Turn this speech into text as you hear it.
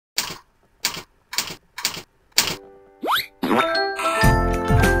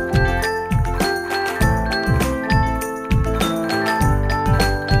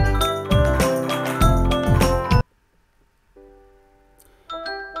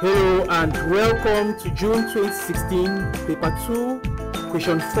Hello and welcome to June 2016 Paper 2,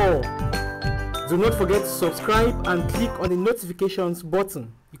 Question 4. Do not forget to subscribe and click on the notifications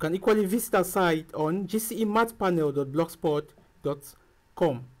button. You can equally visit our site on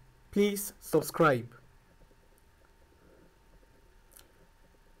gcemathpanel.blogspot.com. Please subscribe.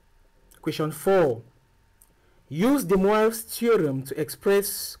 Question 4. Use De Moivre's theorem to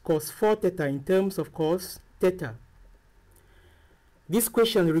express cos 4 theta in terms of cos theta. This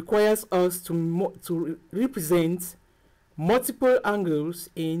question requires us to represent multiple angles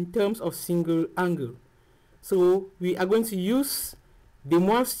in terms of single angle. So we are going to use De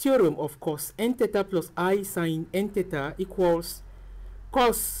Moivre's theorem of cos n theta plus I sin n theta equals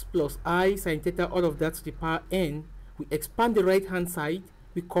cos plus I sin theta, all of that to the power n. We expand the right hand side,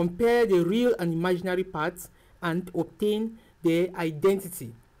 we compare the real and imaginary parts and obtain the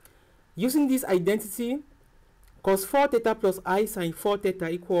identity. Using this identity, cos 4 theta plus I sin 4 theta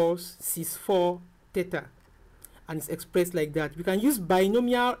equals cis 4 theta, and it's expressed like that. We can use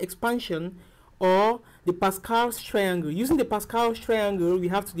binomial expansion or the Pascal's triangle. Using the Pascal's triangle, we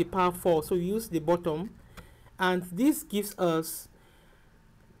have to the power 4, so we use the bottom, and this gives us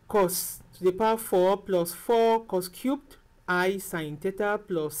cos to the power 4 plus 4 cos cubed I sin theta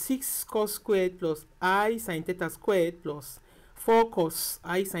plus 6 cos squared plus I sin theta squared plus 4 cos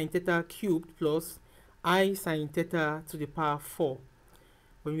I sin theta cubed plus I sin theta to the power 4.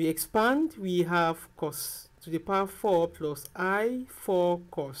 When we expand, we have cos to the power 4 plus I 4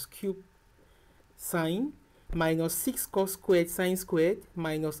 cos cubed sine minus 6 cos squared sine squared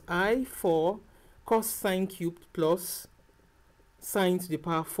minus I 4 cos sine cubed plus sine to the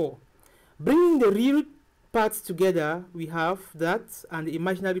power 4. Bringing the real parts together, we have that, and the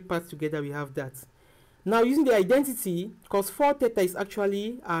imaginary parts together, we have that. Now, using the identity, cos 4 theta is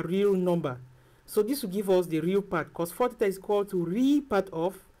actually a real number. So this will give us the real part. Cos 4 theta is equal to real part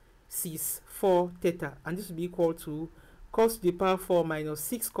of cis 4 theta, and this will be equal to cos to the power 4 minus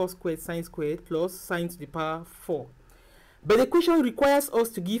 6 cos squared sine squared plus sine to the power 4. But the question requires us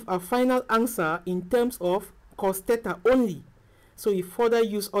to give a final answer in terms of cos theta only. So we further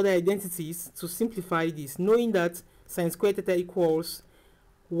use other identities to simplify this, knowing that sine squared theta equals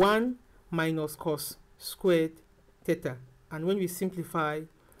 1 minus cos squared theta. And when we simplify,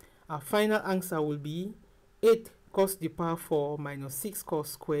 our final answer will be 8 cos to the power 4 minus 6 cos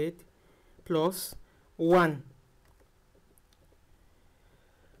squared plus 1.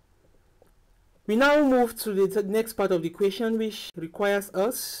 We now move to the next part of the equation, which requires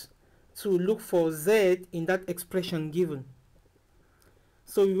us to look for z in that expression given.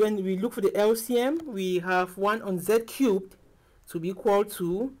 So when we look for the LCM, we have 1 on z cubed to be equal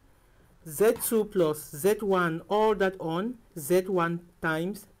to z2 plus z1, all that on z1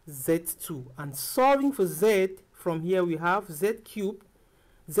 times z2. And solving for z, from here we have z cubed,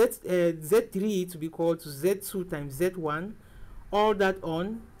 z3 to be equal to z2 times z1, all that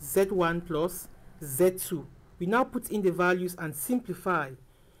on z1 plus z2. We now put in the values and simplify.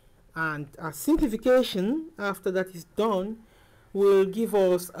 And a simplification, after that is done, will give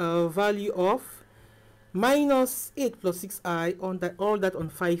us a value of minus 8 plus 6i on that, all that on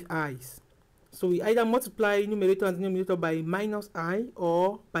 5i's. So we either multiply numerator and denominator by minus I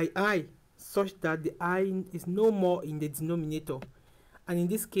or by I, such that the I is no more in the denominator. And in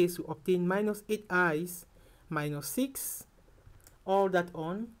this case, we obtain minus 8i's minus 6, all that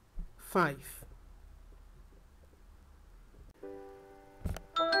on 5.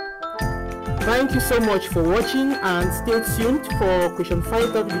 Thank you so much for watching, and stay tuned for question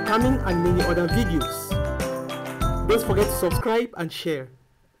 5 that will be coming and many other videos. Don't forget to subscribe and share.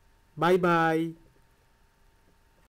 Bye bye.